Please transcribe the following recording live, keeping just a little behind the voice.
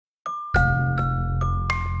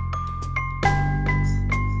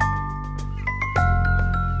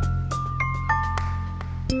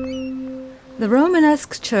The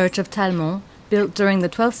Romanesque church of Talmont, built during the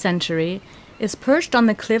 12th century, is perched on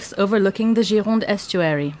the cliffs overlooking the Gironde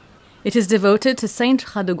estuary. It is devoted to Saint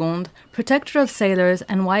Radegonde, protector of sailors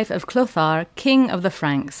and wife of Clothar, king of the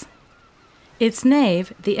Franks. Its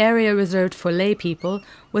nave, the area reserved for lay people,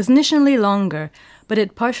 was initially longer, but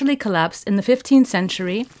it partially collapsed in the 15th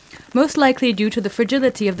century, most likely due to the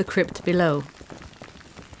fragility of the crypt below.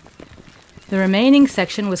 The remaining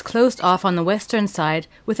section was closed off on the western side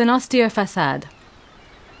with an austere façade.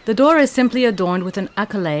 The door is simply adorned with an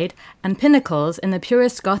accolade and pinnacles in the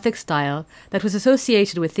purest Gothic style that was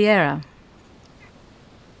associated with the era.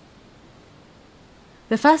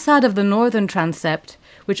 The façade of the northern transept,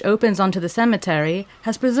 which opens onto the cemetery,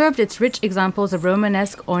 has preserved its rich examples of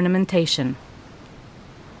Romanesque ornamentation.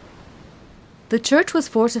 The church was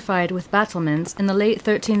fortified with battlements in the late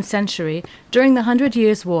 13th century during the 100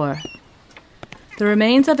 Years' War. The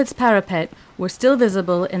remains of its parapet were still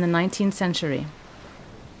visible in the 19th century.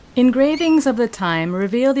 Engravings of the time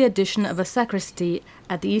reveal the addition of a sacristy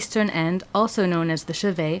at the eastern end, also known as the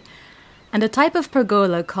chevet, and a type of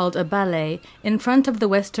pergola called a ballet in front of the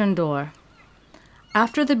western door.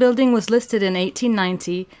 After the building was listed in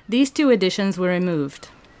 1890, these two additions were removed.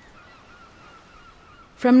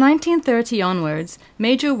 From 1930 onwards,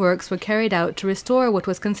 major works were carried out to restore what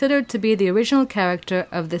was considered to be the original character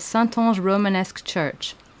of this Saintonge Romanesque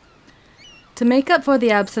church. To make up for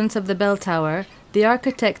the absence of the bell tower, the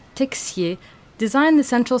architect Texier designed the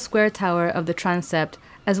central square tower of the transept,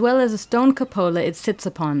 as well as a stone cupola it sits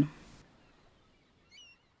upon.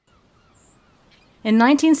 In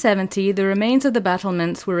 1970, the remains of the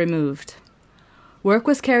battlements were removed. Work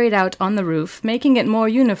was carried out on the roof, making it more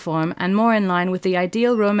uniform and more in line with the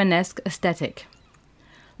ideal Romanesque aesthetic.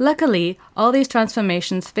 Luckily, all these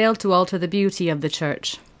transformations failed to alter the beauty of the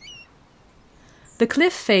church. The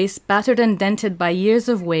cliff face, battered and dented by years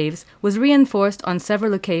of waves, was reinforced on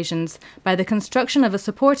several occasions by the construction of a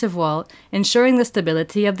supportive wall, ensuring the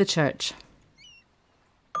stability of the church.